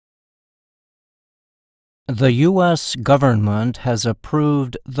The U.S. government has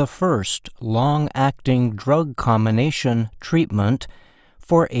approved the first long-acting drug combination treatment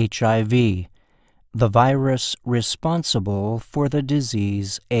for HIV, the virus responsible for the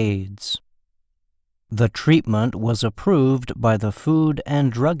disease AIDS. The treatment was approved by the Food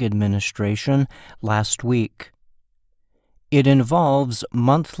and Drug Administration last week. It involves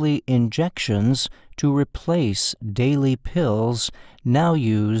monthly injections to replace daily pills now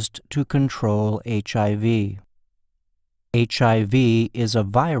used to control HIV. HIV is a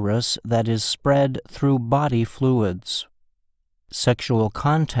virus that is spread through body fluids. Sexual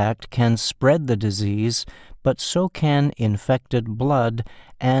contact can spread the disease, but so can infected blood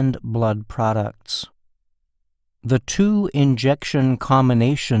and blood products. The two-injection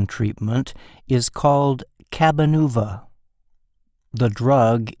combination treatment is called Cabenuva. The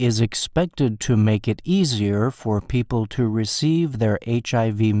drug is expected to make it easier for people to receive their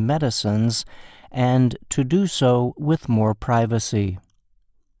HIV medicines and to do so with more privacy.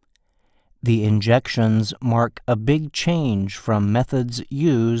 The injections mark a big change from methods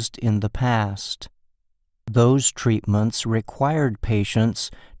used in the past. Those treatments required patients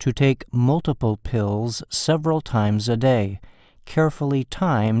to take multiple pills several times a day, carefully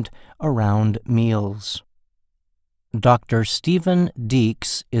timed around meals. Dr. Stephen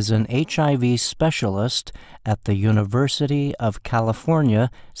Deeks is an HIV specialist at the University of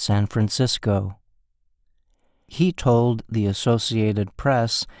California, San Francisco. He told the Associated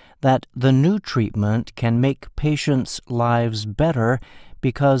Press that the new treatment can make patients' lives better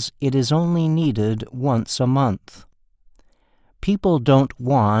because it is only needed once a month. People don't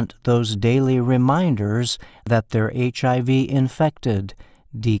want those daily reminders that they're HIV infected,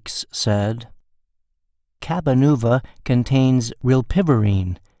 Deeks said. Cabenuva contains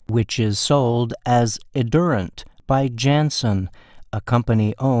rilpivirine, which is sold as Edurant by Janssen, a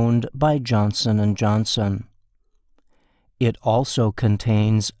company owned by Johnson & Johnson. It also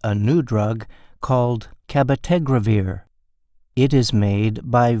contains a new drug called cabotegravir. It is made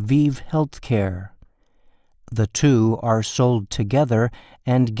by ViiV Healthcare. The two are sold together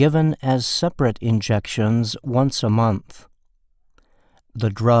and given as separate injections once a month. The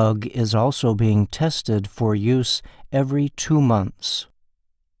drug is also being tested for use every 2 months.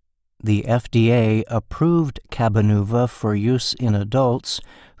 The FDA approved Cabenuva for use in adults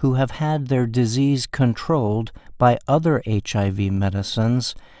who have had their disease controlled by other HIV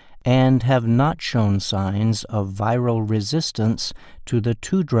medicines and have not shown signs of viral resistance to the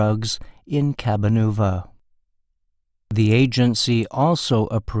two drugs in Cabenuva. The agency also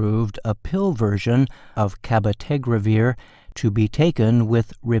approved a pill version of cabotegravir to be taken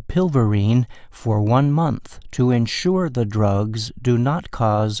with rilpivirine for 1 month to ensure the drugs do not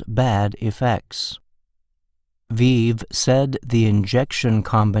cause bad effects. ViiV said the injection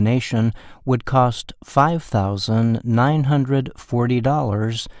combination would cost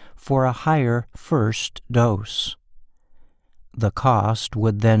 $5,940 for a higher first dose. The cost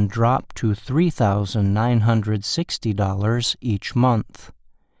would then drop to $3,960 each month.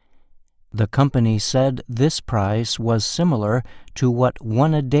 The company said this price was similar to what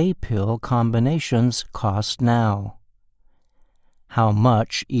one-a-day pill combinations cost now. How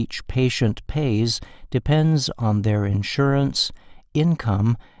much each patient pays depends on their insurance,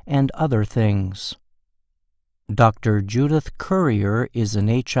 income, and other things. Dr. Judith Currier is an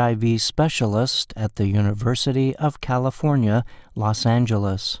HIV specialist at the University of California, Los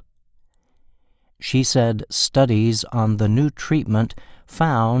Angeles. She said studies on the new treatment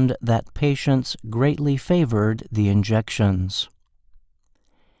found that patients greatly favored the injections.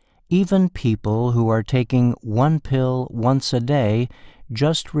 Even people who are taking one pill once a day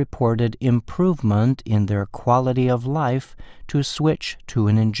just reported improvement in their quality of life to switch to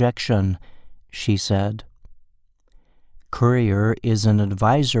an injection, she said. Currier is an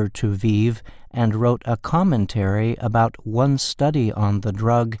advisor to ViiV and wrote a commentary about one study on the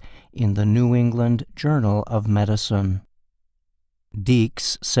drug in the New England Journal of Medicine.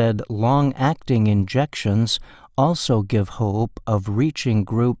 Deeks said long-acting injections also give hope of reaching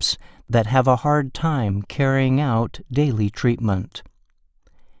groups that have a hard time carrying out daily treatment.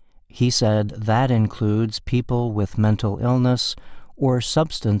 He said that includes people with mental illness or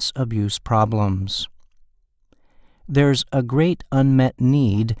substance abuse problems. There's a great unmet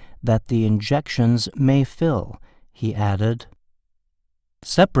need that the injections may fill, he added.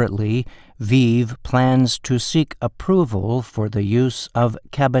 Separately, ViiV plans to seek approval for the use of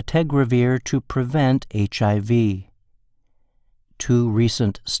cabotegravir to prevent HIV. 2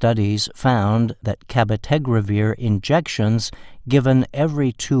 recent studies found that cabotegravir injections given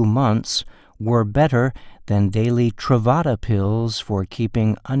every 2 months were better than daily Truvada pills for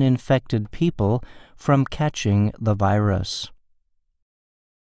keeping uninfected people from catching the virus.